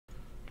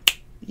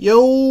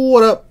Yo,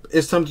 what up?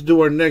 It's time to do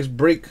our next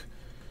break,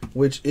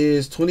 which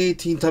is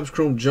 2018 Topps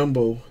Chrome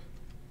Jumbo.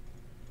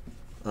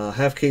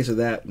 Half case of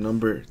that,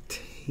 number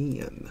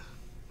 10.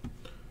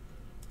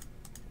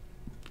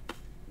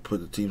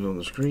 Put the teams on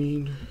the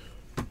screen.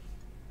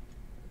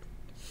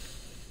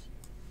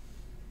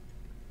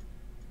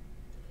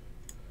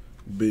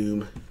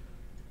 Boom.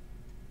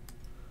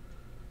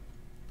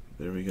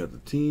 There we got the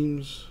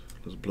teams.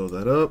 Let's blow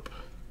that up.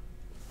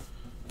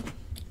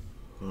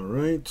 All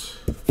right.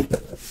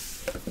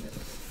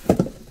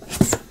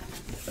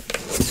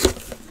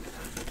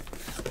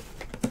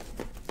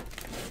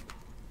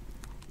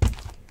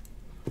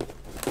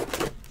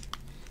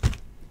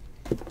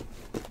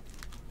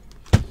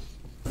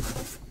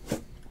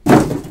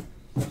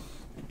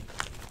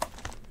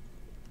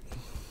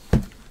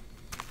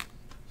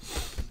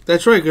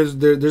 That's right, because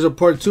there's a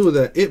part 2 of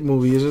that It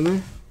movie, isn't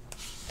there?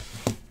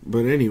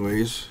 But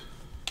anyways,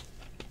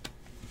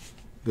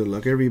 good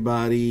luck,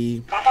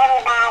 everybody.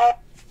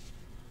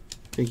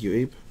 Thank you,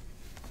 Ape.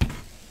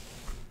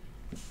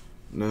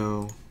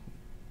 Now,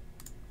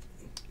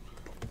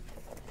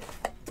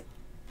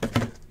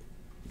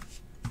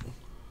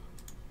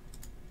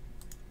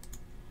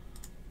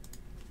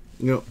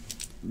 you know,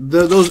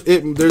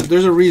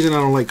 there's a reason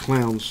I don't like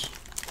clowns,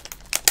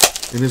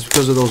 and it's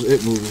because of those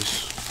It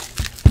movies.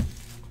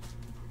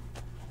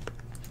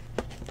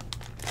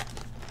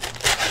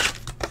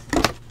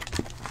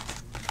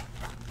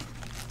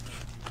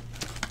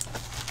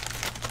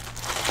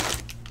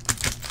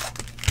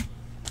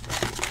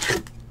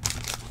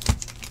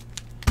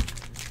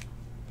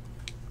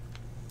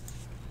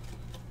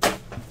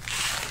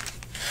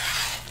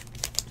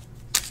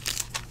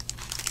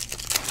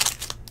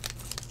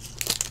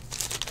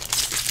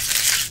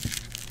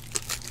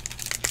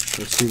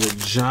 Let's see,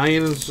 the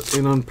Giants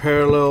in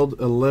Unparalleled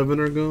 11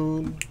 are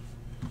gone.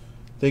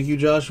 Thank you,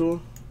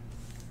 Joshua.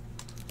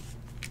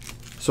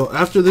 So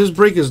after this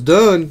break is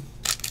done,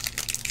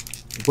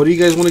 what do you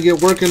guys want to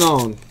get working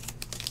on?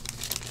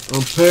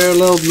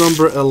 Unparalleled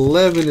number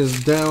 11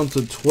 is down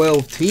to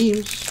 12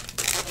 teams.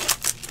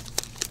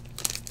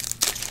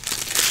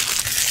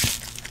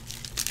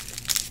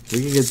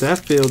 We can get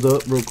that filled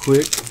up real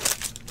quick.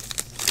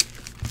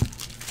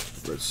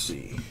 Let's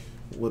see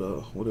what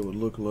it would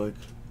look like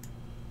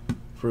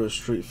for a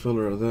straight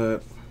filler of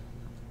that.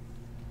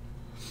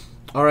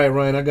 All right,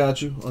 Ryan, I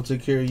got you. I'll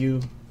take care of you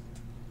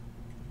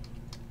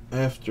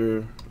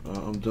after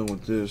I'm done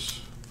with this.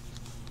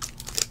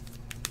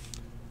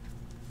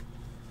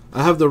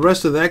 I have the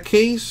rest of that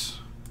case,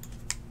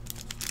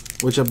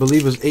 which I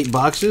believe is 8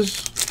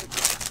 boxes,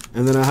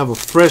 and then I have a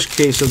fresh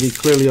case of the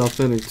Clearly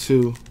Authentic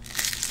too.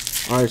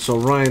 All right, so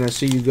Ryan, I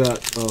see you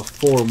got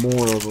 4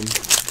 more of them.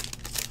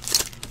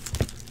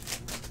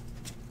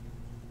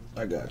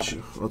 I got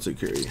you. I'll take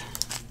care of you.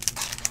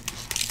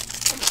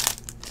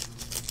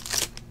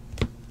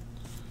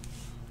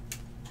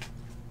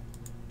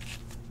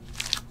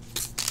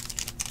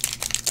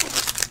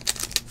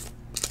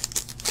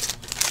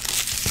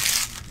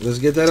 Let's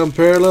get that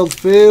Unparalleled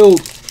filled.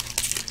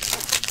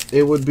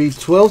 It would be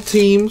 12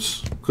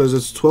 teams, because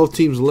it's 12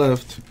 teams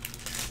left.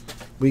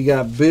 We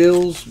got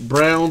Bills,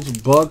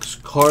 Browns, Bucks,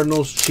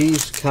 Cardinals,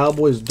 Chiefs,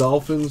 Cowboys,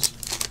 Dolphins,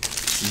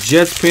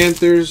 Jets,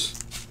 Panthers,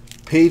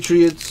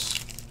 Patriots,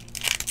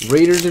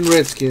 Raiders, and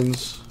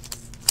Redskins.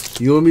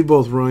 You and me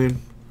both,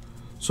 Ryan.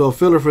 So a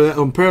filler for that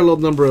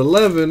Unparalleled number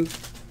 11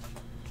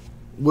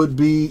 would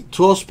be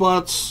 12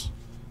 spots,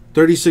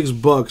 36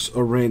 bucks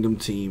a random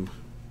team.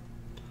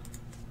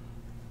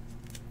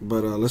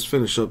 But let's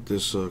finish up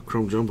this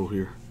Chrome Jumbo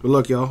here. Good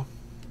luck, y'all.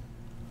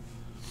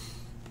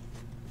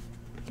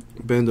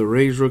 Bender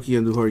Rays rookie,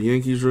 Andujar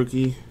Yankees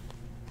rookie.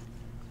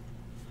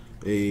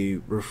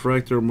 A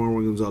refractor,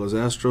 Marwin Gonzalez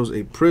Astros.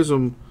 A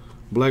prism,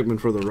 Blackman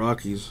for the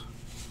Rockies.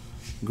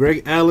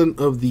 Greg Allen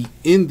of the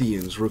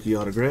Indians rookie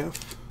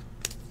autograph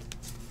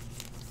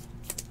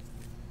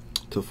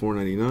to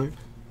 $4.99.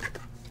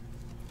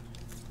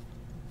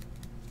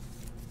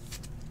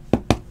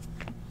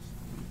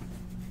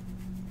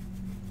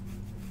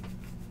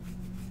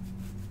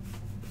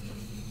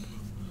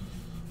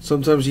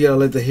 Sometimes you gotta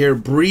let the hair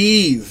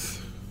breathe.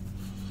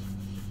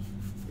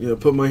 You know,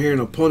 put my hair in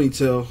a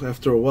ponytail.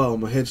 After a while,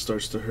 my head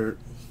starts to hurt.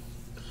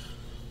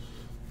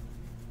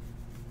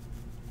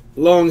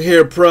 Long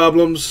hair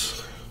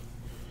problems.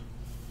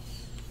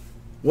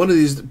 One of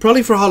these,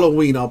 probably for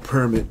Halloween, I'll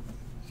perm it,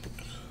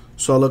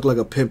 so I look like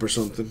a pimp or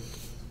something.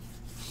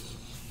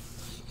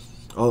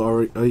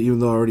 Even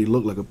though I already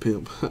look like a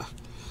pimp.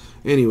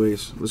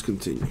 Anyways, let's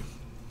continue.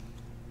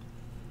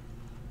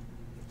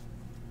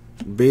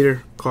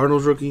 Bader,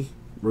 Cardinals rookie.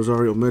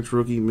 Rosario Mets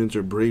rookie.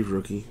 Minter Braves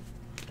rookie.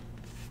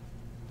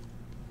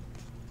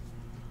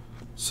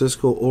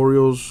 Cisco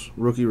Orioles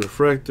rookie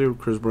refractor.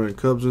 Chris Bryant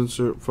Cubs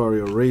insert.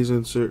 Fario Rays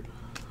insert.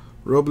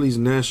 Robles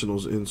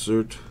Nationals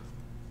insert.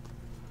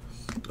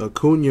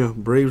 Acuna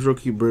Braves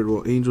rookie.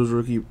 Bridwell Angels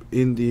rookie.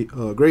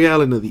 Greg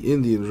Allen of the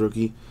Indians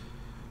rookie.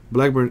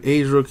 Blackburn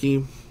A's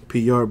rookie.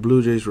 PR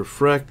Blue Jays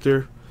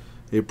refractor.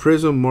 A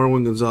prism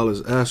Marwin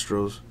Gonzalez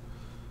Astros.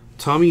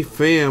 Tommy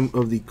Pham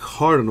of the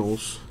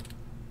Cardinals.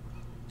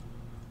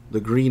 The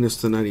green is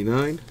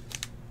 /99.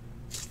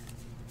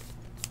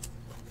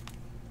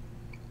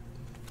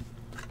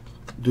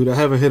 Dude, I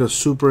haven't hit a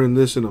super in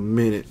this in a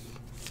minute.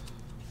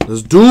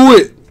 Let's do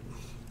it!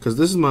 Because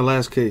this is my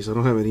last case. I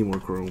don't have any more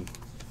chrome.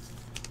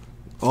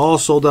 All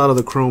sold out of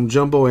the chrome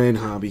jumbo and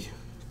hobby.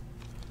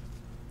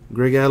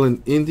 Greg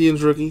Allen,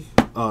 Indians rookie,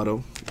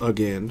 auto,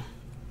 again.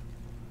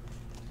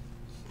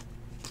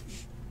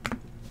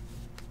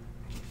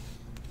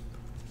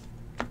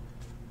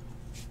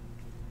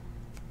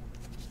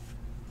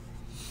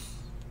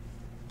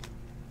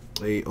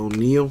 A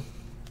O'Neal,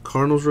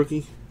 Cardinals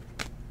rookie.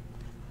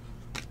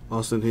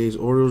 Austin Hayes,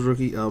 Orioles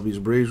rookie.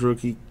 Albies, Braves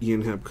rookie.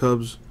 Ian Happ,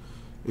 Cubs.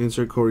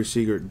 Insert Corey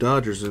Seager,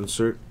 Dodgers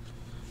insert.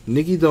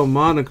 Nicky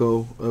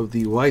Delmonico of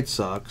the White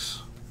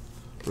Sox,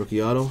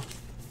 rookie auto.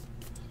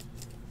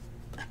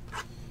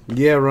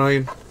 Yeah,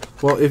 Ryan.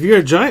 Well, if you're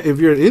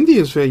an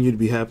Indians fan, you'd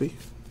be happy.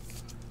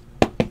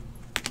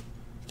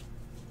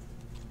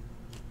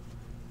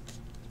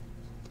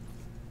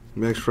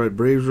 Max Fried,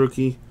 Braves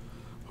rookie.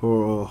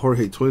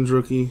 Jorge Twins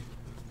rookie.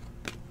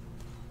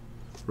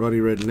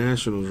 Roddy Red,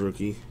 Nationals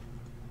rookie.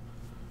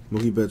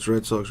 Mookie Betts,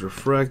 Red Sox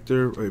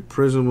refractor. A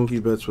Prism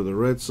Mookie Betts for the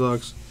Red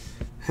Sox.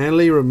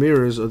 Hanley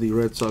Ramirez of the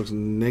Red Sox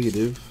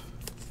negative.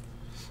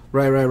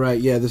 Right.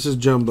 Yeah, this is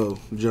jumbo.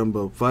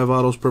 5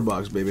 autos per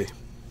box, baby.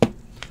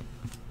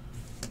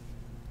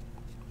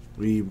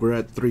 We're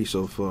at 3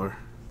 so far.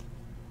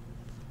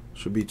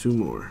 Should be 2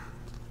 more.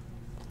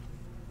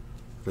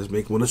 Let's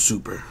make one a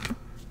super.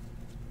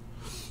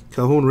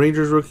 Calhoun,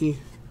 Rangers rookie.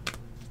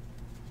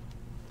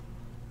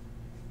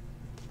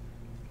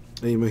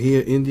 A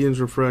Mejia, Indians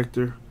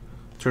refractor.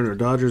 Turner,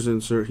 Dodgers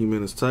insert.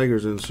 Jimenez,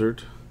 Tigers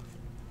insert.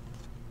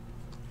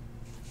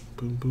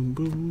 Boom, boom,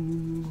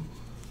 boom.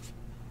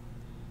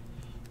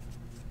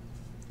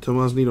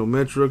 Tomas Nido,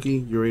 Mets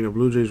rookie. Urena,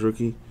 Blue Jays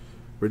rookie.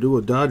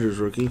 Verdugo, Dodgers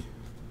rookie.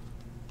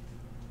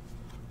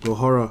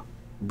 Gohara,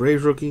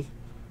 Braves rookie.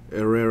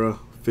 Herrera,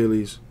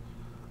 Phillies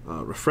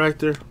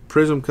refractor.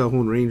 Prism,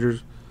 Calhoun,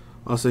 Rangers.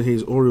 Austin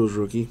Hayes, Orioles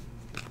rookie.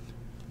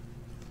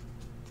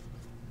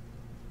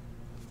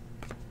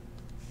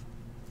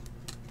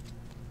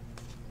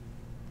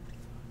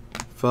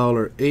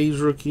 Fowler, A's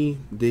rookie.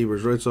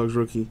 Devers, Red Sox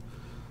rookie.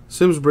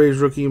 Sims, Braves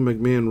rookie.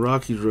 McMahon,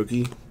 Rockies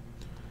rookie.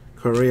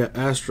 Correa,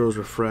 Astros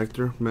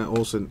refractor. Matt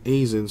Olson,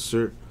 A's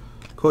insert.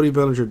 Cody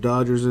Bellinger,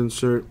 Dodgers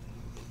insert.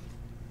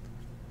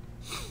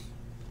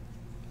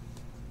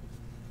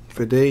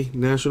 Fede,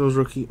 Nationals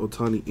rookie.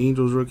 Otani,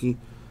 Angels rookie.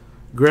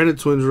 Granite,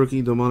 Twins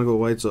rookie. Delmonico,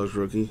 White Sox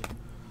rookie.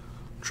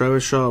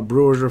 Travis Shaw,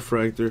 Brewers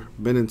refractor.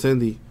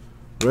 Benintendi,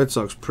 Red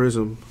Sox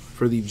prism.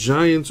 For the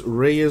Giants,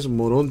 Reyes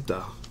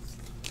Moronta,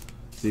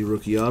 the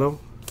rookie auto.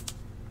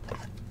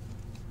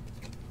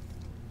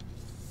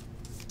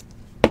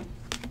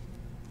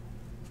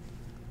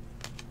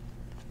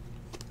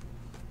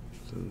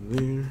 So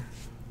there.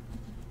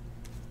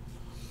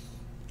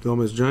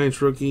 Gomez,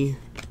 Giants rookie.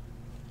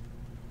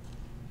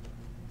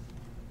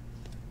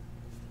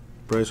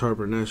 Bryce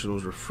Harper,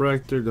 Nationals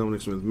refractor.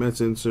 Dominic Smith,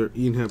 Mets insert.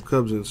 Ian Happ,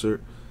 Cubs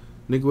insert.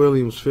 Nick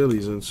Williams,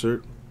 Phillies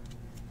insert.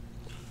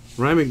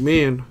 Ryan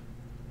McMahon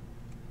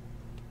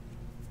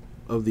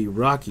of the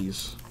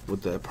Rockies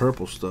with that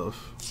purple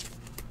stuff.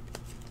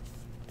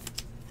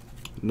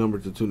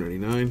 Numbered to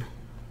 299.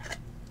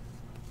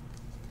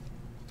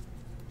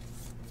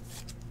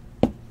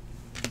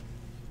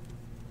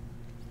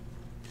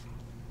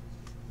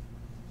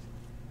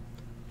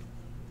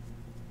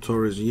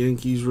 Torres,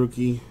 Yankees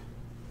rookie.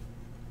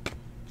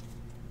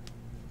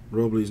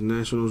 Robles,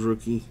 Nationals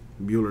rookie.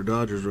 Bueller,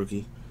 Dodgers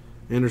rookie.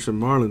 Anderson,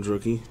 Marlins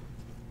rookie.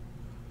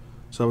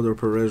 Salvador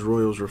Perez,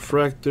 Royals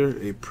refractor.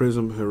 A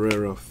Prism,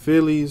 Herrera,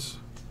 Phillies.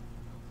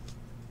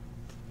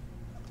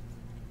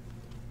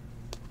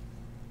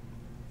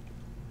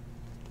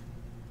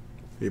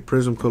 A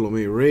Prism,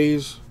 Colomé,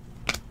 Rays.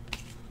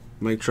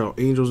 Mike Trout,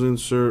 Angels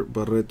insert.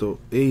 Barreto,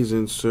 A's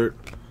insert.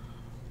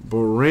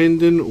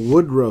 Brandon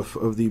Woodruff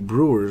of the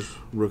Brewers,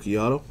 rookie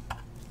auto.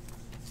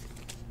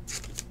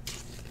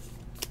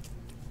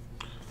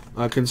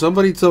 Can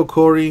somebody tell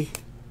Corey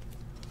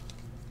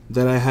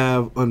that I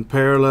have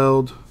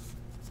Unparalleled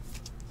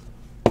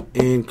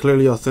and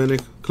Clearly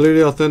Authentic?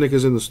 Clearly Authentic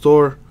is in the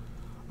store.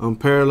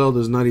 Unparalleled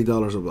is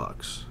 $90 a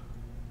box.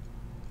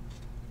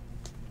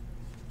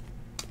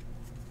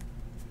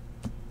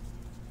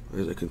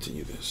 As I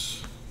continue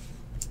this.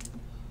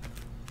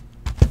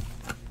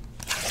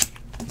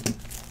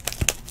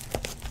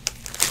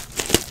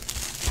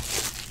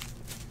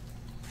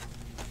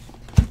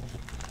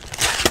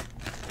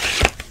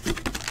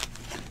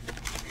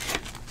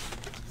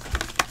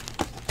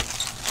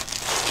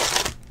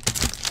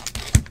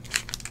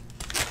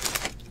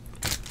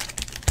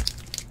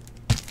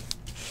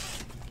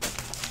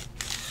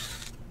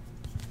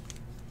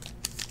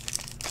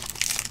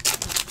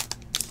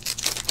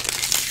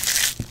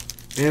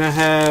 And I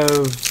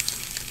have,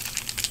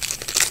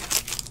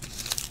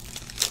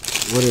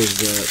 what is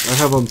that? I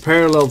have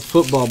Unparalleled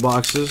football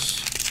boxes,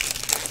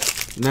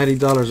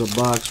 $90 a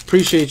box.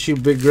 Appreciate you,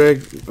 Big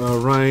Greg,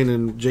 Ryan,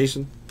 and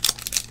Jason.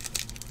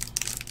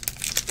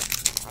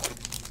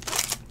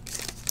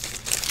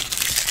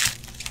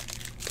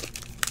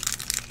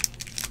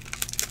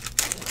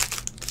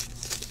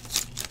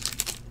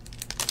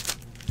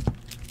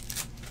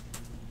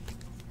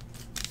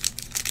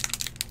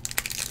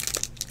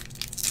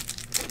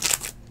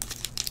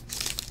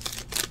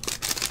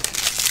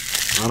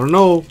 I don't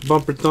know.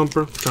 Bumper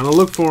Thumper. Trying to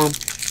look for him.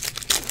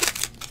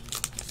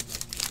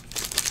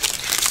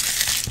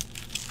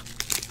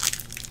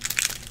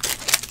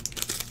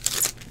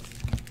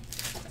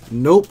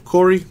 Nope,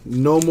 Corey.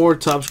 No more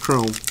Topps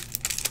Chrome.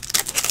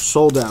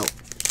 Sold out.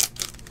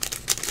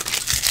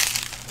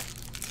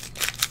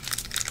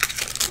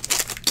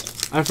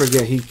 I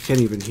forget he can't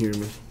even hear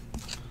me.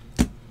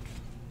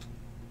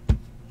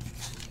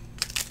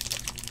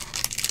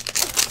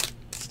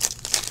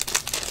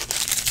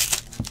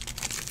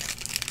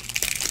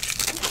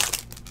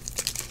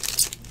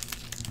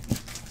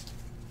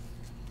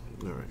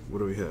 Alright, what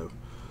do we have?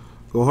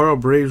 Gohara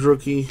Braves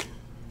rookie.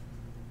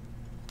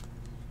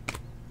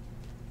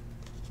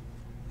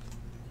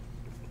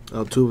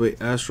 Altuve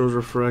Astros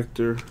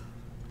refractor.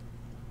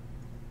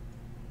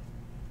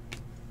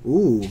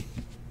 Ooh.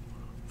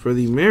 For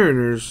the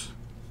Mariners,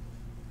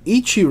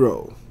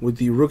 Ichiro with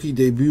the rookie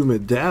debut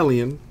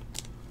medallion.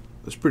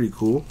 That's pretty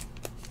cool.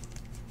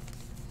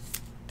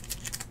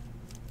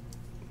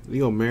 There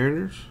you go,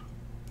 Mariners.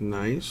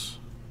 Nice.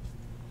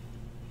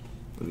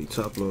 Any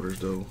top loaders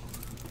though.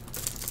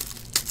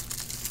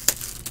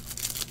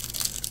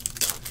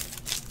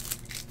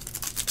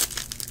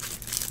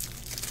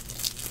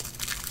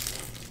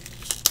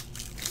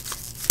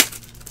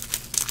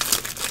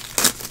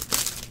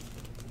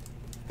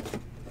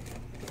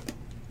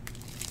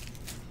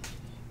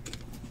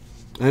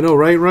 I know,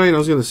 right, Ryan? I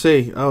was going to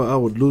say, I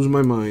would lose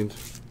my mind.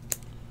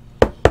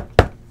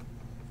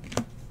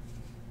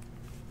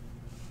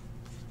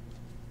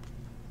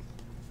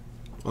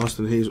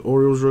 Austin Hayes,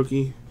 Orioles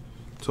rookie.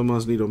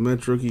 Tomas Nido,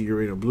 Mets rookie.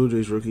 Urena, Blue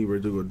Jays rookie.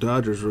 Verdugo,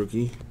 Dodgers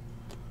rookie.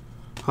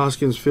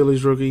 Hoskins,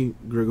 Phillies rookie.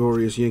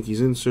 Gregorius,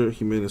 Yankees insert.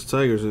 Jimenez,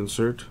 Tigers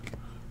insert.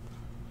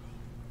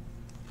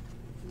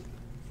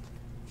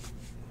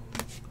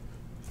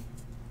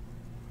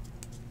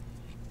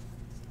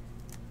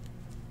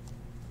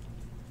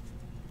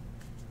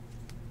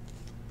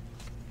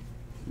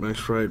 Max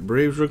Fried,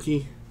 Braves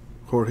rookie.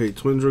 Jorge,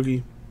 Twins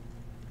rookie.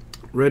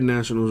 Red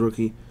Nationals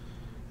rookie.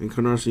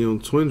 Encarnacion,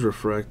 Twins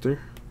refractor.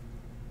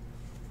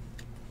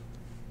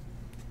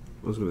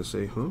 I was going to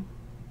say, huh?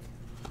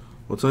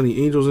 Otani,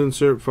 Angels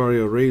insert.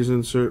 Faria, Rays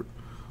insert.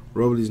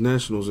 Robles,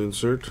 Nationals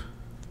insert.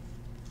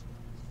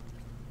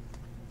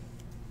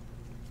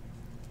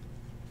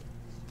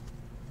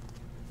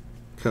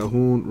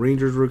 Calhoun,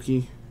 Rangers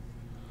rookie.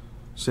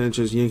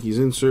 Sanchez, Yankees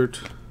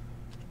insert.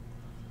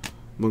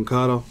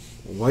 Moncada,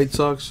 White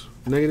Sox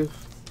negative.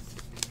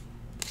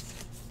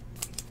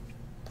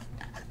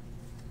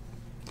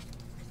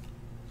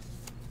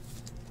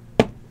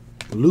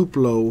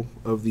 Luplo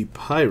of the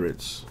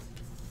Pirates,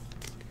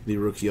 the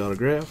rookie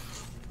autograph.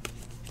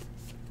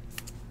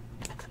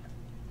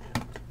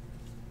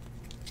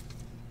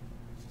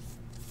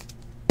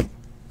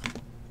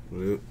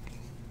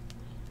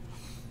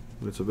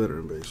 It's a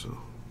veteran base, so.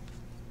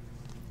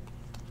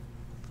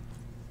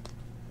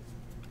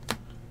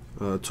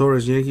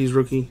 Torres, Yankees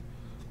rookie.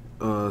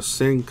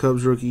 Sang,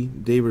 Cubs rookie.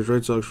 Davis,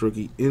 Red Sox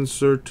rookie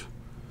insert.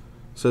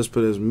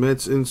 Cespedes,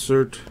 Mets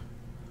insert.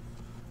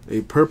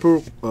 A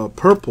purple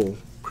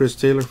Chris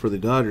Taylor for the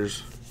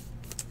Dodgers.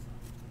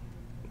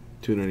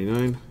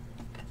 $2.99.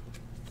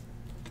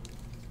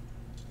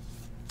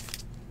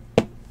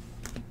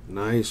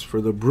 Nice.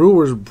 For the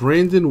Brewers,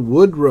 Brandon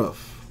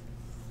Woodruff.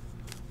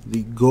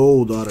 The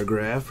gold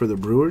autograph for the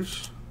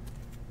Brewers.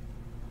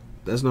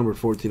 That's number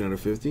 14 out of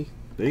 50.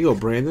 There you go,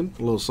 Brandon.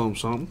 A little something,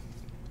 something.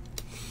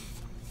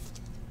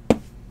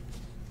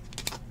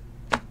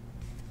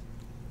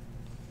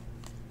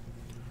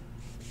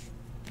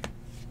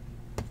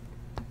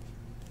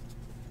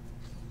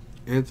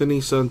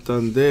 Anthony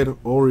Santander,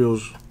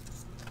 Orioles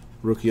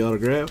rookie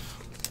autograph.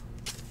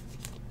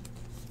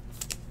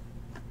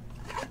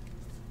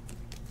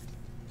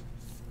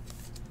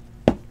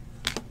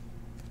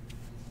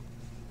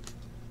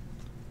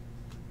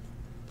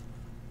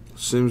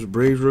 Sims,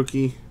 Braves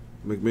rookie.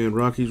 McMahon,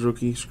 Rockies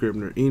rookie.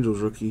 Scribner, Angels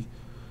rookie.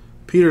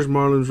 Peters,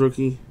 Marlins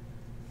rookie.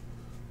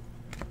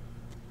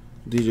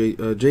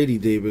 J.D.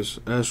 Davis,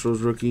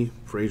 Astros rookie.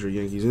 Frazier,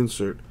 Yankees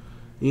insert.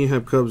 Ian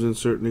Happ, Cubs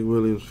insert. Nick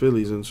Williams,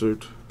 Phillies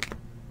insert.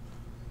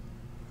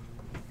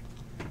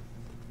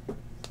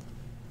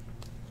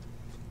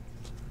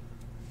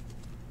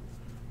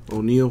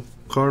 O'Neill,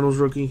 Cardinals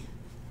rookie.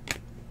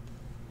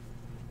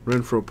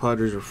 Renfroe,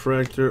 Padres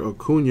refractor.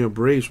 Acuna,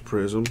 Braves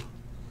prism.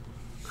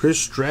 Chris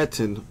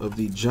Stratton of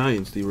the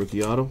Giants, the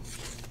rookie auto.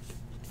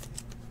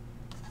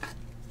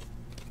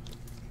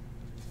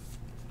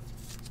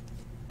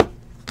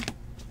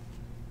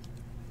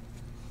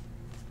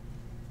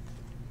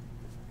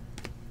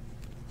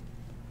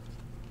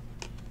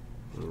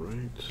 All right.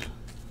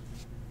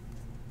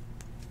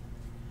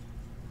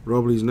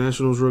 Robles,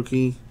 Nationals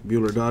rookie.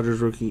 Buehler, Dodgers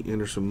rookie.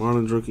 Anderson,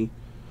 Marlins rookie.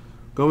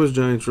 Gomez,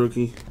 Giants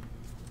rookie.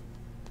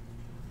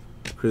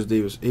 Chris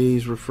Davis,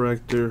 A's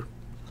refractor.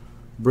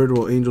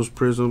 Bridwell, Angels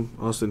prism.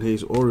 Austin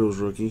Hayes, Orioles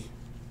rookie.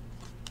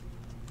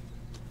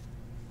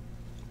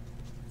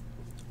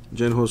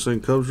 Jen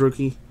Hosang, Cubs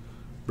rookie.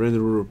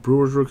 Brandon Brewer,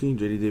 Brewers rookie.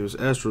 J.D. Davis,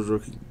 Astros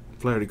rookie.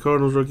 Flaherty,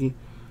 Cardinals rookie.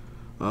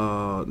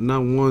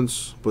 Not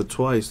once, but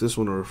twice. This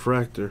one a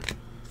refractor.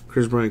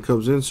 Chris Bryant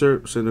Cubs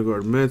insert.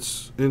 Syndergaard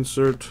Mets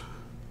insert.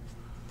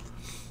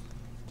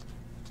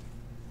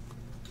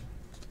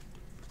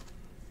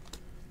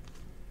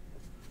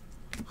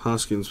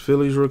 Hoskins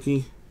Phillies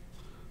rookie.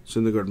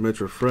 Syndergaard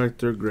Mets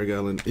refractor. Greg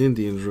Allen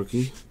Indians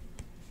rookie.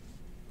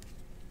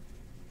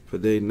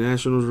 Fede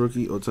Nationals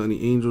rookie.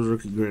 Ohtani Angels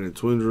rookie. Granite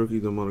Twins rookie.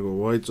 Delmonico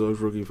White Sox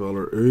rookie.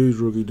 Fowler A's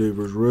rookie.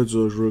 Devers Red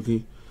Sox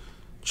rookie.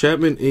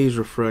 Chapman A's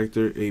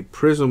refractor. A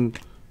Prism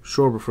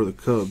Schwarber for the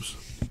Cubs.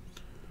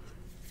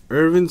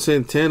 Irvin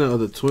Santana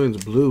of the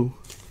Twins blue.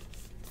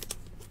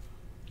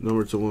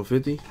 Number to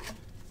 150.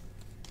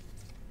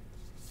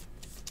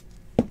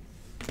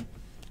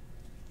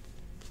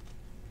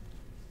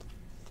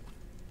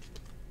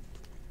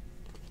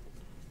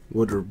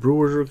 Woodruff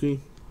Brewers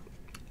rookie.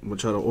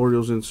 Machado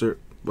Orioles insert.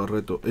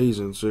 Barreto A's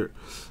insert.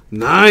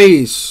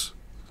 Nice!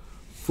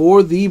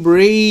 For the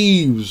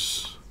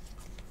Braves.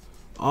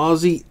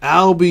 Ozzie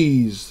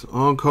Albies.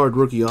 On-card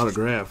rookie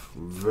autograph.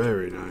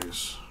 Very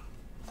nice.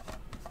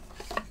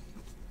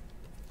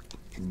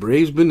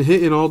 Braves been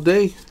hitting all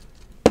day.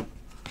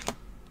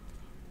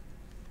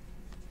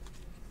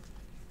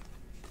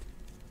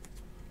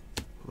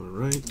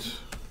 Alright.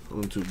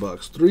 On to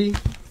box 3.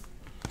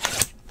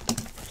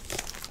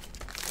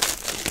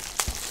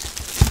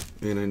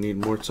 And I need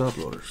more top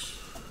loaders.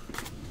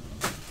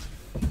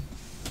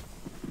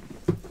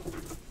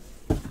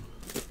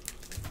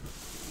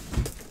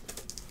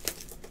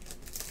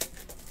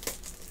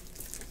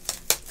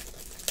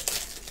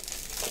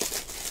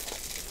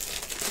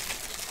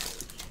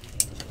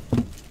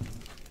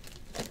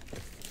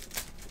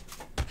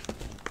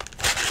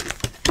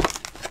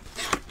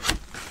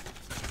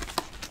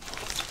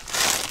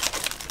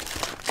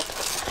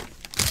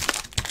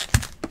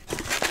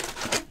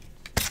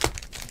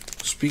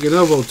 Speaking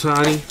of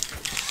Ohtani,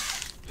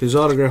 his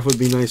autograph would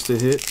be nice to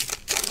hit.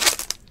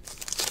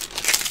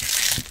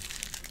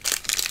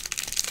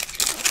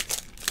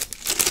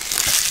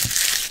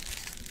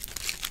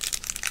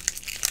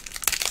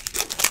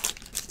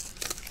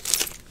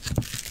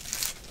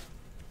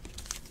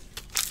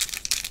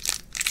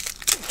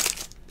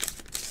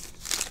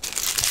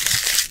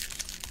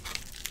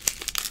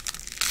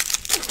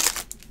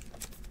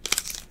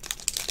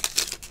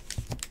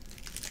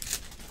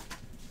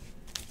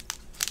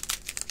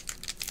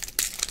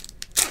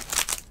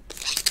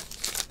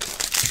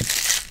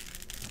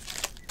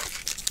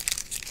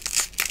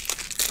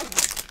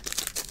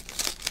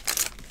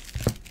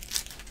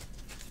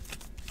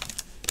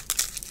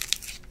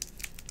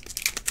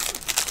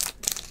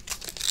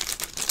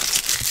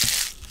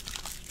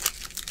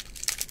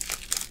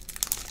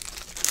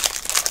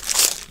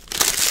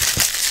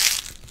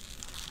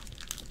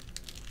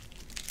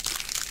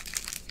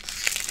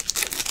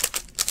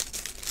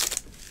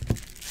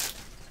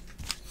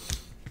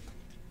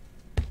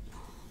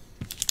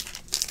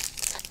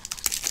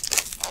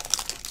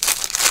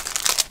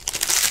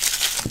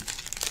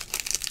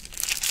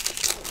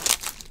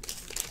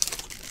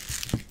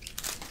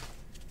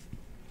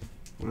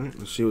 Alright,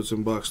 let's see what's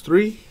in box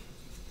 3.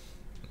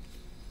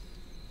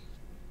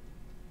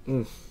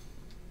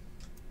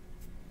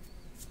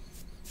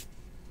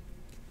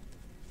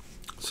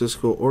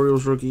 Cisco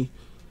Orioles rookie.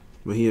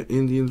 Mejia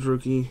Indians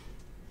rookie.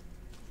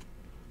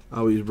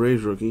 Albies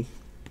Braves rookie.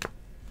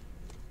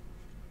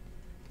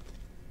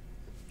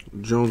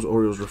 Jones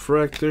Orioles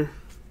refractor.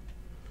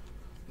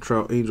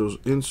 Trout Angels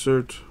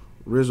insert.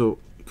 Rizzo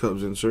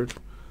Cubs insert.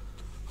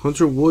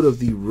 Hunter Wood of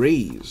the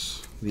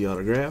Rays, the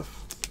autograph.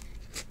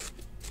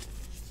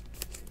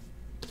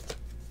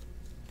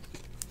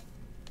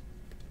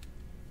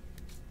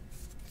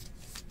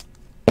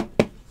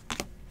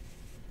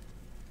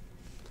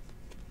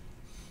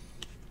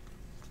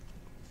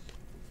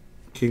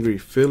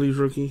 Kingery Phillies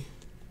rookie.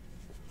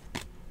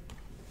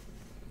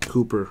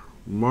 Cooper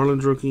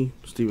Marlins rookie.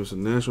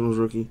 Stevenson Nationals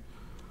rookie.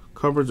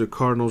 Coverage of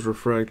Cardinals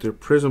refractor.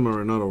 Prism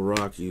Arenado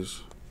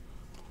Rockies.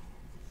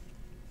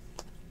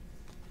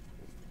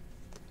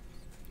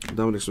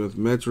 Dominic Smith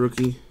Mets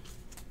rookie.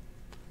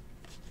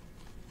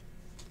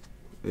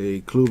 A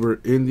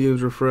Kluber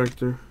Indians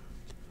refractor.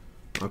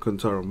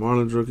 Alcantara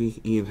Marlins rookie.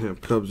 Ian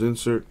Happ Cubs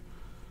insert.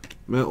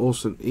 Matt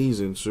Olson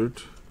A's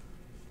insert.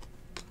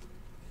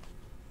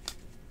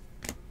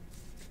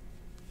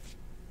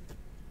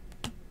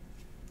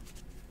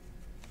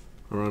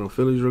 Arano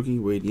Phillies rookie.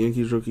 Wade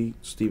Yankees rookie.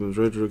 Stevens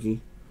Reds rookie.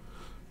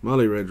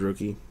 Molly Reds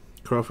rookie.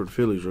 Crawford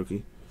Phillies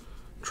rookie.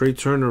 Trey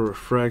Turner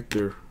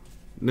refractor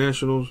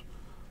Nationals.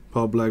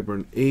 Paul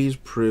Blackburn A's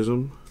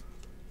Prism.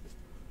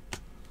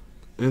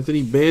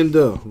 Anthony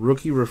Banda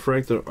rookie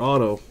refractor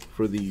auto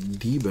for the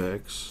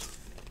D-backs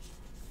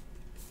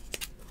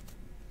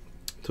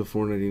to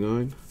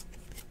 $4.99.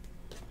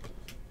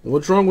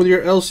 What's wrong with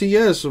your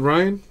LCS,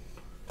 Ryan?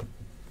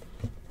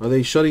 Are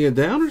they shutting it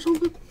down or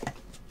something?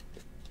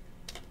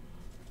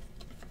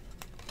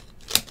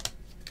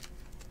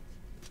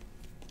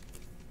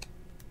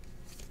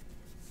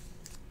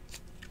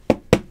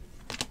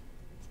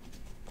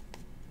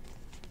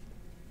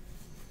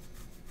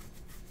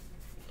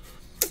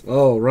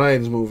 Oh,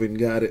 Ryan's moving.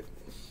 Got it.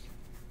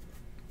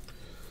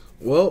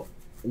 Well,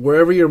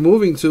 wherever you're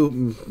moving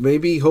to,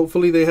 maybe,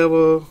 hopefully, they have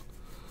a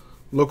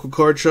local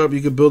card shop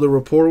you could build a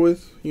rapport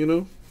with, you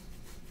know?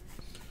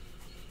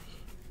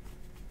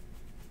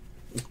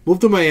 Move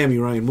to Miami,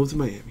 Ryan. Move to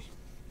Miami.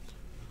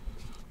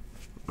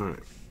 All right.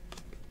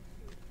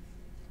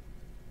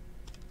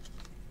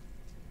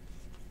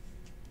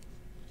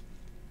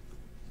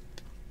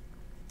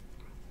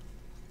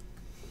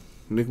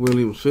 Nick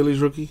Williams, Phillies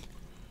rookie.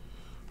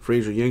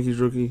 Frazier, Yankees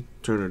rookie.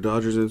 Turner,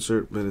 Dodgers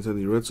insert.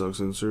 Benintendi, Red Sox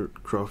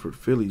insert. Crawford,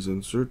 Phillies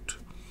insert.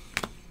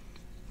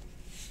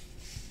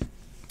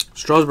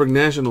 Strasburg,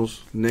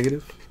 Nationals,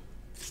 negative.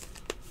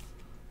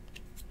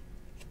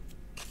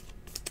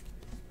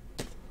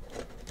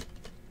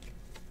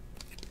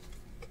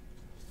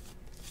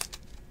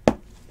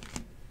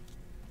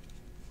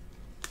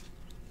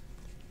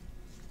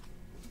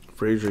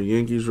 Frazier,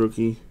 Yankees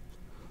rookie.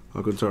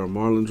 Alcantara,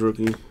 Marlins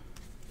rookie.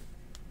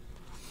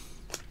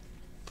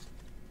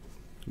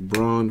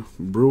 Braun,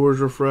 Brewers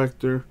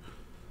refractor.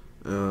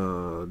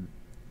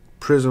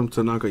 Prism,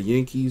 Tanaka,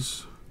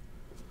 Yankees.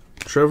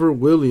 Trevor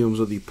Williams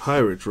of the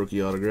Pirates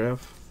rookie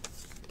autograph.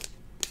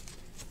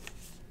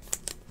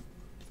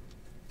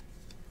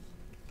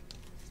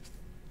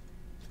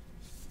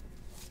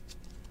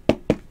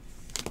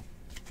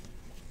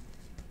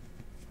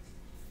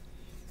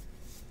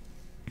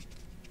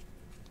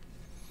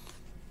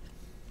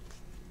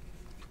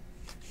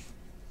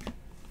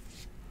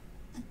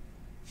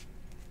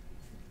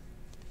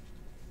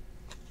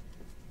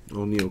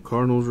 O'Neal,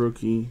 Cardinals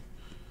rookie.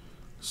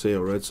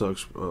 Sale, Red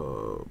Sox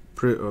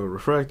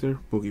refractor.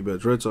 Mookie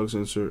Betts, Red Sox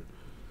insert.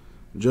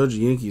 Judge,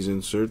 Yankees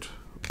insert.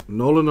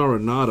 Nolan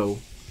Arenado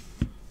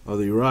of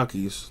the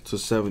Rockies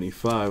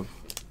 /75.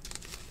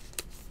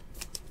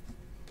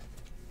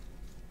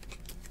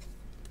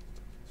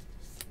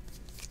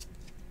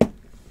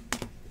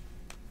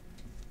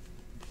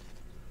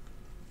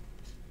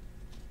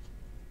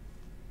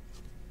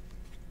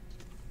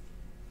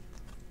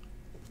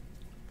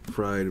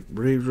 Fried,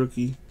 Braves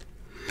rookie.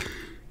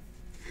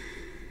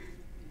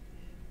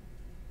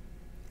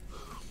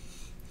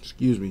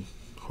 Excuse me.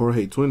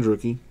 Jorge, Twins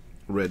rookie.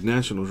 Red,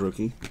 Nationals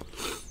rookie.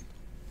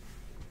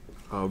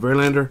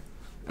 Verlander,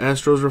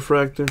 Astros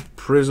refractor.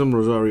 Prism,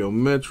 Rosario,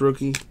 Mets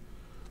rookie.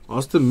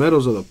 Austin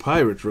Meadows of the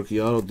Pirates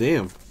rookie auto.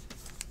 Damn.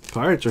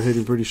 Pirates are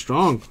hitting pretty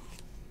strong.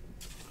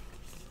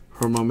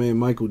 For my man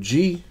Michael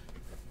G.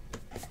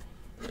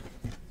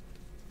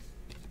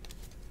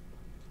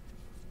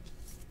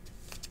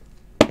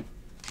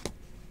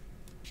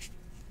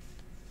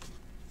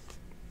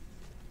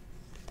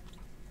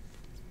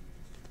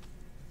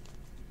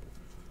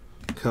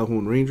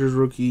 Calhoun, Rangers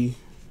rookie.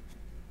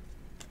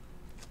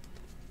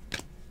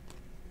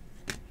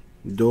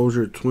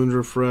 Dozier, Twins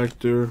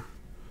refractor.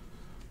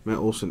 Matt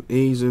Olson,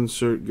 A's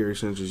insert. Gary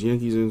Sanchez,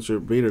 Yankees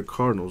insert. Bader,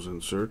 Cardinals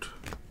insert.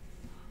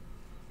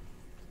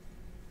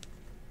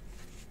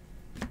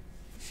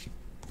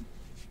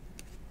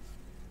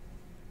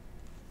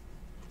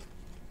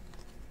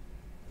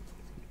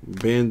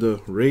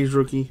 Banda, Rays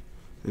rookie.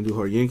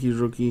 Andujar, Yankees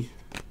rookie.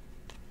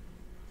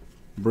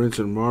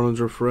 Brinson, Marlins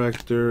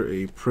refractor.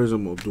 A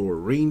Prism, Odor,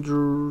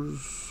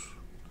 Rangers.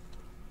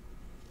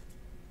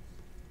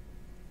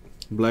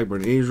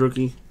 Blackburn, A's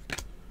rookie.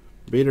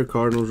 Bader,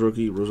 Cardinals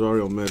rookie.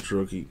 Rosario, Mets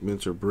rookie.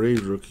 Minter,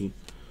 Braves rookie.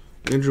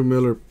 Andrew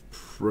Miller,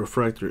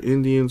 refractor,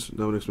 Indians.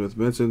 Dominic Smith,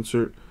 Mets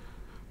insert.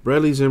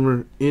 Bradley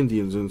Zimmer,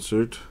 Indians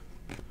insert.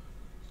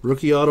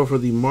 Rookie auto for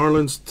the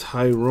Marlins,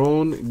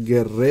 Tyrone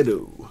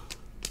Guerrero.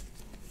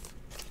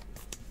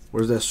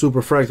 Where's that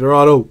super fractor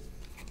auto?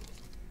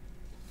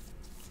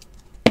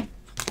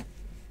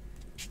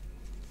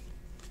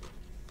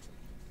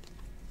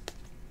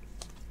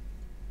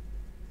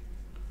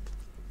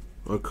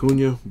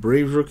 Acuna,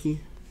 Braves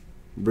rookie.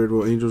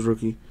 Bridwell, Angels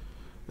rookie.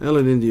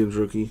 Allen, Indians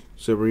rookie.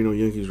 Severino,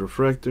 Yankees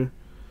refractor.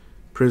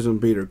 Prism,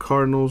 Bader,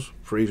 Cardinals.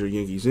 Frazier,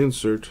 Yankees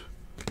insert.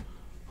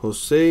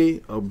 Jose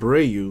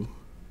Abreu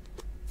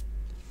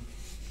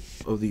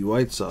of the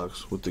White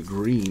Sox with the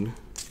green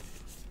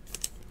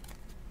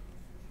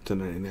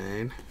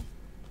 /99.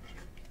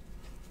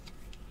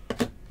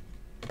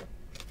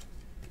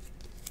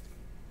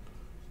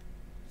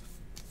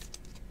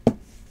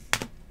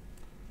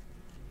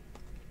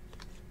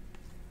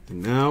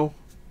 And now,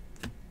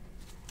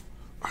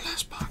 our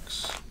last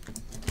box.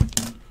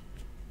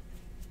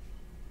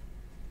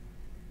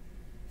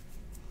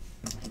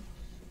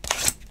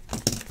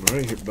 All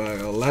right, hit by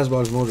last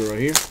box mojo right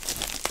here.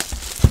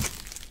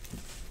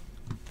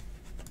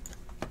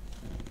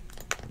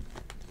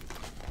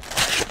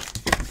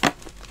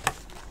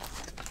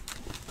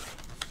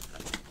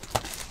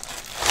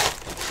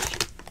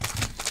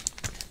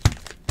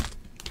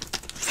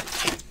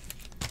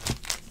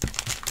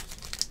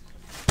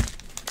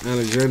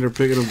 Alexander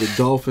picking up the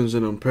Dolphins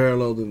and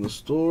Unparalleled in the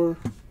store.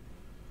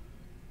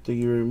 Thank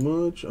you very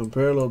much.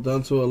 Unparalleled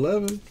down to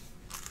 11.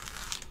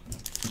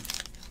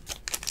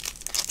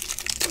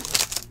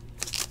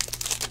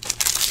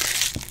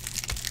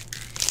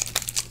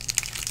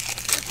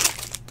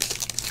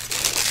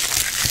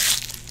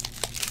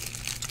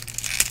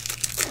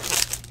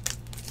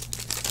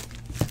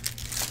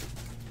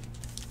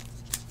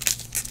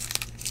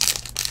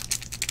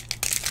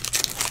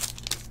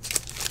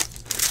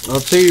 I'll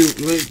tell you.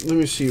 Let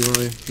me see,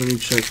 Ryan. Let me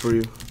check for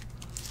you.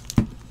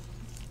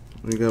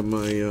 I got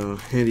my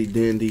handy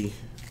dandy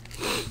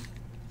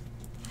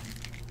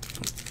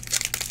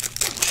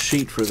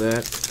sheet for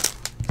that.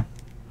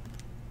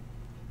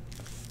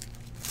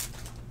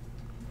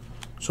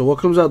 So what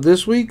comes out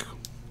this week?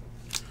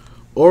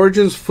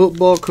 Origins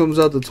Football comes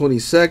out the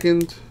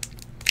 22nd.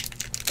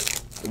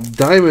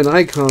 Diamond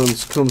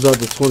Icons comes out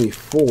the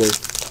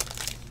 24th.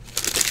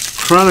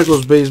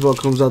 Chronicles Baseball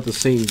comes out the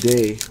same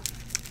day.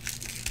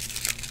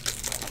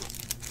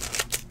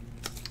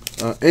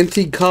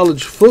 NT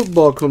College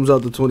Football comes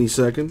out the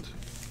 22nd.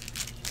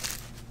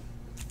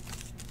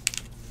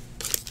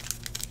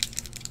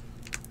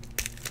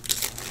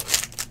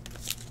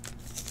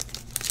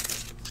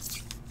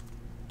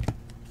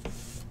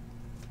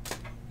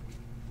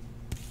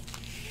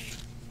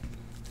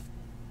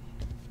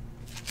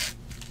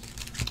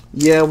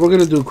 Yeah, we're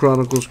gonna do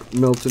Chronicles,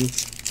 Milton.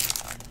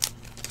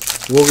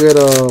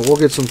 We'll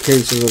get some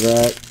cases of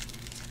that.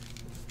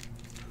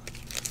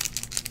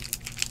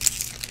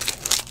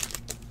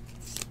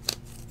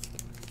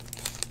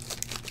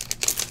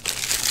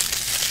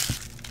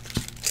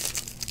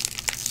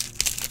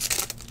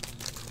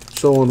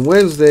 So on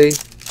Wednesday,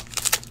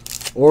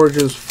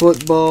 Origins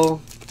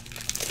Football,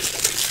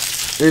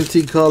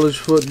 NT College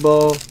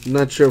Football.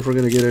 Not sure if we're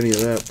gonna get any of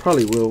that.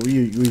 Probably will. We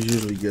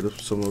usually get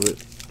some of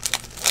it.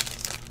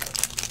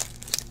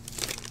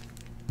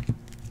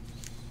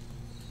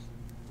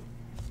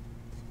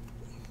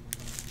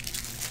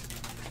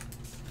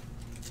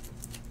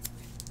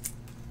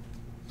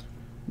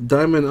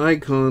 Diamond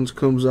Icons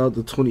comes out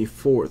the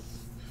 24th,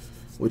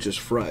 which is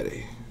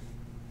Friday.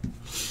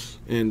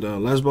 And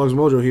Last Box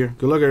Mojo here.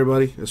 Good luck,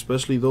 everybody,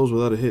 especially those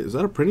without a hit. Is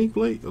that a printing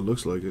plate? It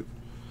looks like it.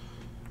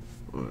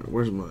 All right,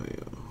 where's my...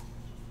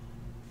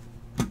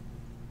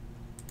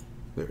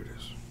 there it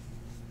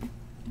is.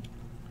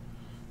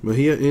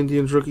 Mejia,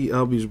 Indians rookie.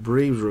 Albies,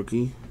 Braves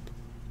rookie.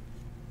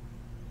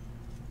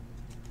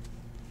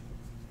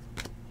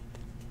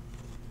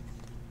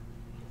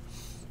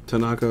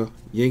 Tanaka,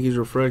 Yankees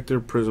refractor.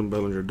 Prism,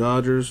 Bellinger,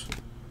 Dodgers.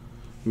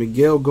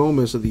 Miguel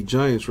Gomez of the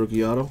Giants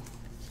rookie auto.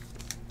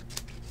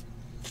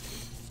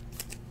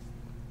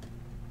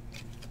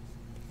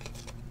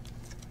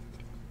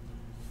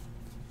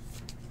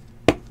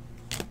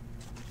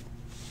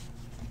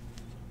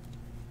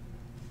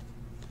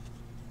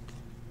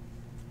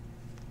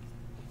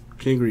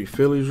 Kingery,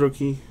 Phillies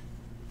rookie.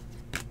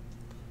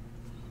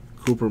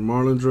 Cooper,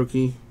 Marlins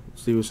rookie.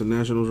 Stevenson,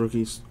 Nationals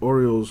rookie.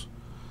 Orioles,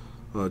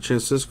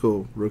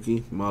 Francisco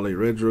rookie. Male,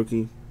 Reds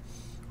rookie.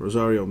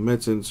 Rosario,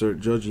 Mets insert.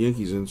 Judge,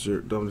 Yankees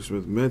insert. Dominic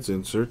Smith, Mets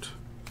insert.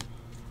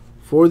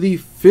 For the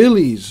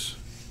Phillies,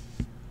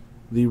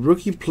 the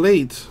rookie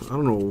plate. I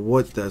don't know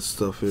what that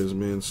stuff is,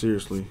 man.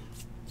 Seriously.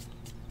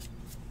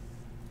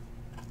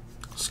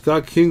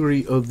 Scott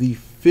Kingery of the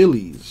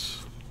Phillies.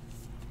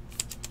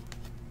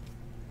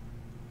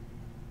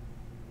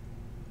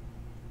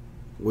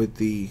 With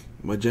the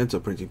magenta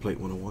printing plate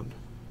 101.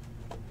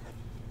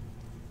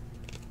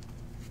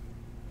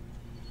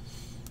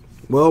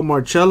 Well,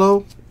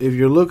 Marcello, if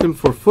you're looking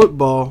for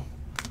football,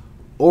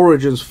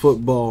 Origins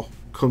Football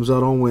comes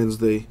out on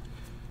Wednesday,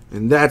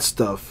 and that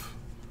stuff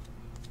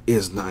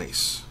is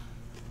nice.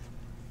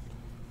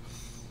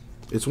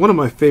 It's one of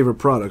my favorite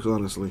products,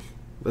 honestly.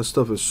 That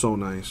stuff is so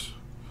nice.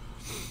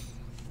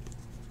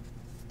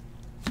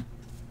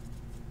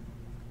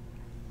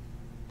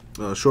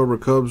 Shorber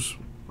Cubs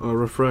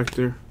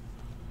refractor.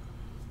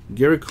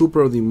 Gary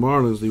Cooper of the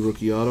Marlins, the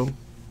rookie auto.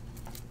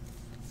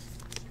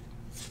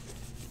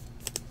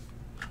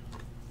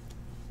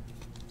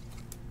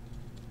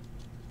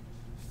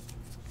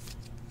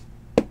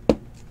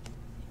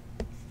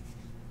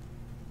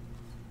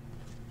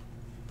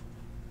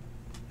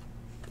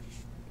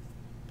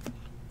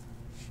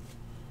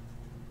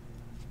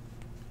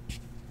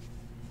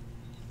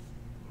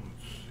 Let's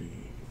see.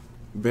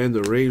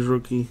 Banda Rays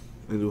rookie.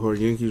 Andujar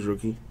Yankees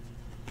rookie.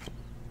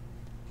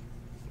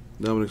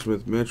 Dominic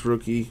Smith, Mets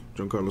rookie.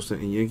 Giancarlo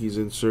Stanton, Yankees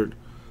insert.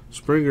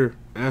 Springer,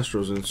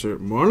 Astros insert.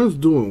 Marlins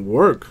doing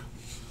work.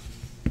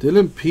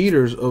 Dylan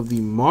Peters of the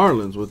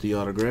Marlins with the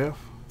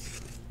autograph.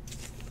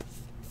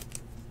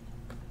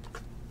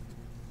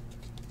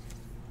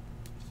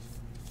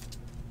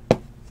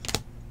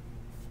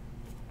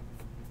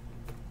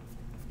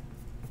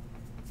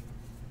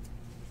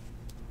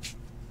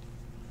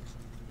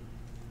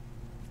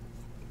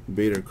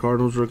 Bader,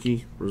 Cardinals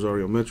rookie.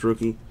 Rosario, Mets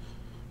rookie.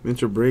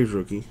 Minter, Braves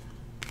rookie.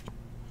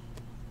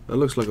 That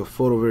looks like a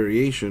photo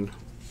variation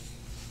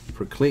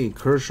for Clayton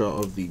Kershaw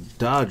of the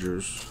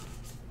Dodgers.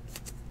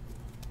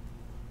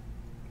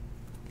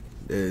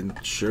 And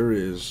sure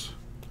is.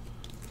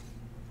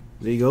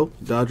 There you go.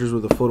 Dodgers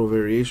with a photo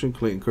variation.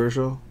 Clayton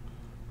Kershaw.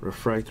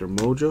 Refractor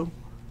Mojo.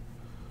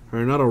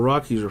 Arenado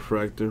Rockies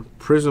refractor.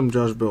 Prism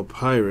Josh Bell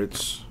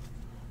Pirates.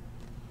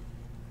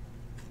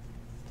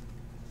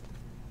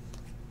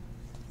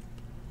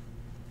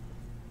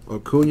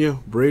 Acuna,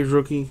 Braves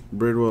rookie.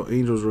 Bridwell,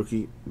 Angels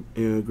rookie.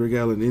 Greg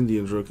Allen,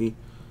 Indians rookie.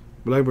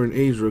 Blackburn,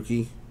 A's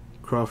rookie.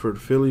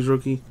 Crawford, Phillies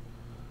rookie.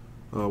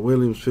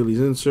 Williams Phillies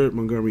insert.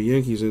 Montgomery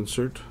Yankees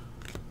insert.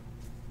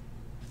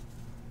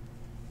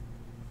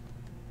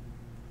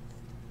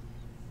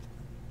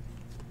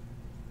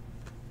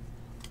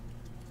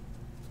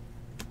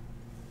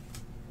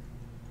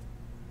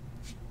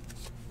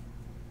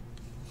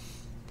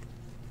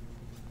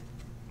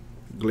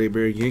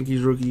 Gleyber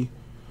Yankees rookie.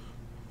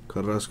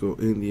 Carrasco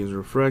Indians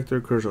refractor.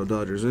 Kershaw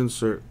Dodgers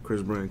insert.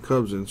 Chris Bryant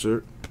Cubs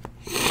insert.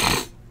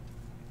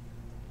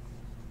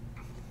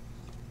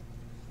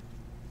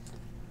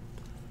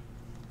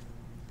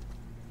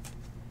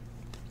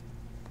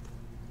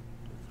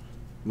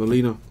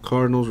 Molina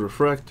Cardinals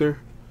refractor.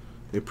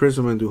 A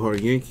Prism Andujar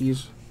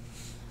Yankees.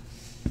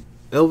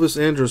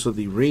 Elvis Andrus of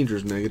the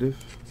Rangers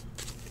negative.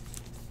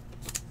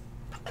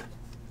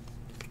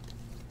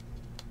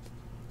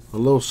 A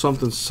little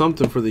something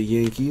something for the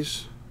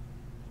Yankees.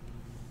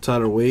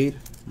 Tyler Wade,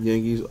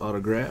 Yankees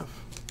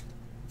autograph.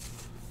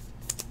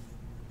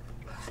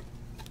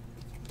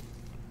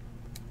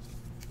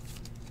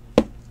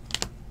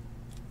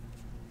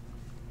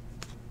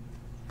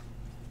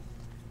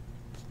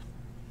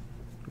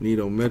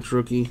 Nito Mets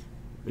rookie.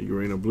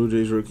 Urena Blue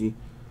Jays rookie.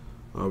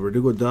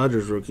 Verdugo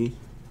Dodgers rookie.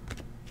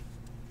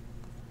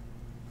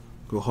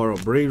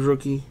 Gohara Braves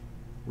rookie.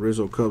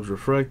 Rizzo Cubs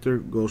refractor.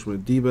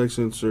 Goldschmidt D-backs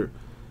insert.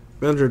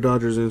 Bellinger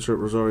Dodgers insert.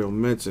 Rosario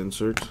Mets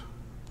insert.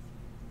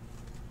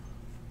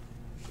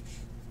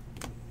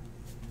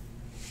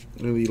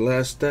 And the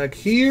last stack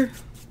here.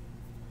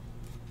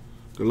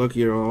 Good luck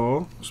here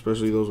all,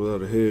 especially those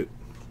without a hit.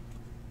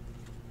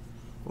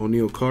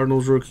 O'Neill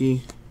Cardinals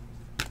rookie.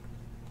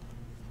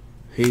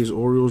 Hayes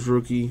Orioles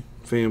rookie.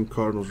 Pham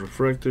Cardinals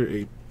refractor.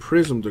 A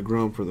Prism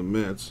DeGrom for the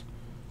Mets.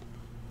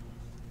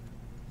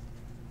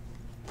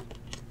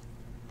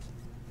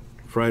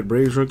 Fried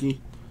Braves rookie.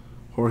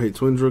 Jorge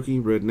Twins rookie.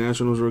 Red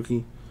Nationals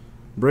rookie.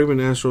 Bregman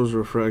Astros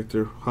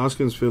refractor.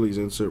 Hoskins Phillies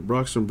insert.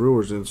 Broxton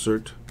Brewers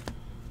insert.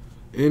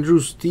 Andrew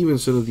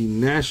Stevenson of the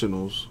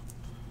Nationals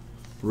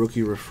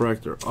rookie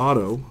refractor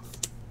auto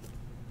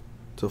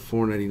to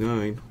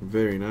 $4.99.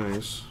 Very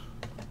nice.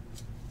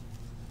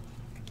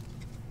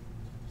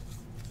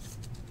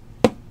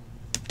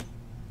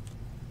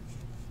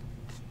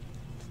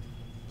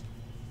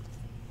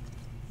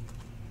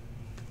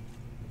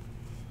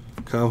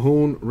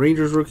 Calhoun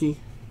Rangers rookie.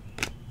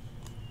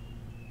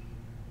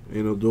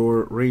 An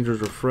Odor Rangers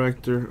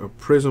refractor. A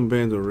Prism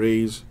Band of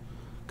Rays.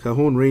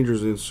 Calhoun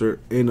Rangers insert.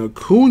 An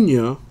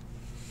Acuna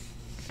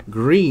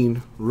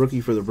green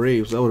rookie for the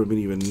Braves. That would have been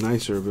even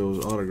nicer if it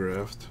was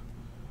autographed.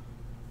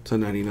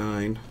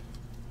 $10.99.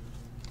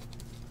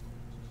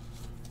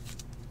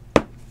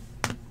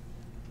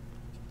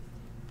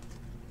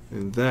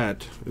 And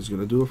that is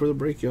going to do it for the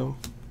break, y'all.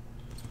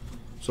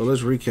 So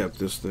let's recap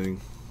this thing.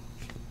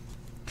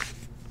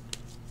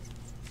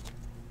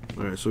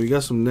 Alright, so we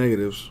got some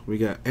negatives. We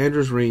got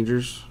Andrus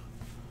Rangers.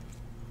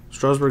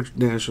 Strasburg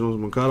Nationals,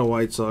 Moncada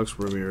White Sox,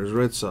 Ramirez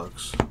Red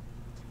Sox.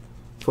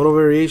 Photo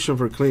variation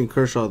for Clayton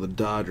Kershaw, the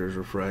Dodgers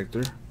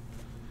refractor.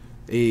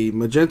 A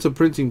magenta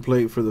printing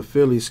plate for the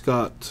Phillies,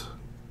 Scott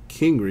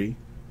Kingery.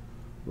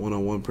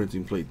 1/1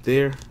 printing plate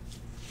there.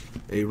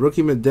 A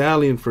rookie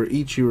medallion for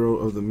Ichiro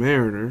of the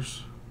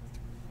Mariners.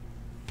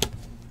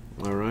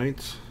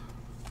 Alright.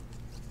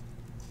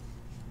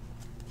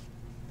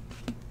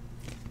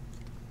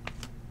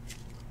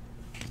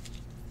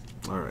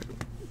 Alright.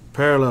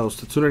 Parallels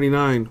to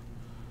 299.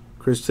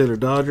 Chris Taylor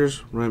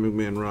Dodgers, Ryan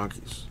McMahon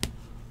Rockies.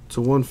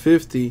 To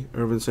 150,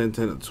 Irvin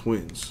Santana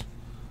Twins.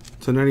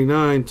 To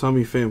 99,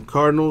 Tommy Pham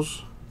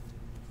Cardinals.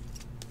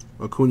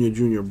 Acuna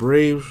Jr.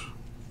 Braves.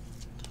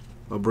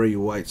 Abreu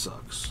White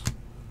Sox.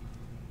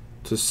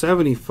 To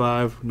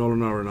 75, Nolan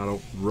Arenado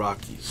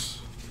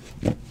Rockies.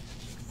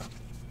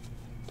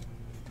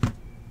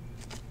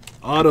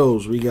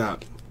 Autos, we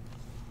got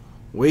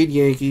Wade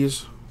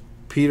Yankees,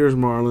 Peters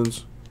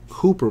Marlins,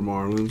 Cooper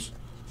Marlins,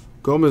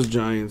 Gomez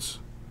Giants,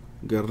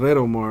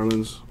 Guerrero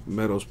Marlins,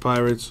 Meadows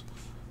Pirates,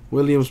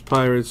 Williams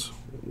Pirates,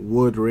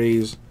 Wood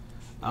Rays,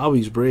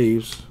 Albies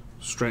Braves,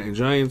 Stratton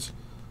Giants,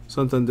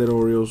 Santander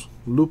Orioles,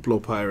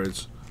 Luplo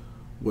Pirates,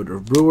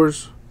 Woodruff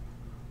Brewers,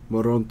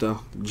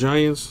 Moronta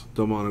Giants,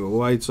 Delmonico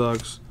White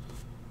Sox,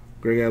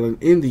 Greg Allen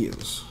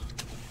Indians.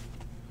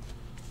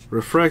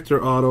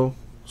 Refractor Auto,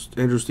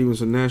 Andrew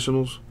Stevenson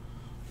Nationals,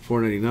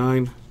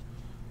 $4.99.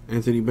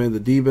 Anthony Benn the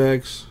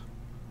D-backs,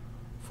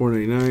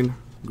 $4.99.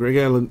 Greg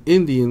Allen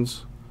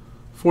Indians,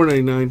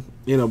 $4.99.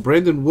 You know,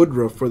 Brandon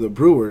Woodruff for the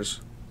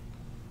Brewers,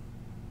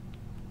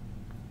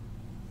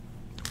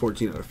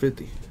 14 out of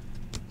 50.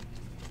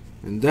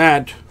 And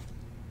that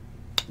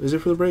is it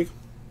for the break.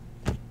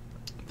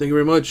 Thank you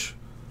very much.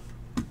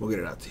 We'll get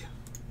it out to you.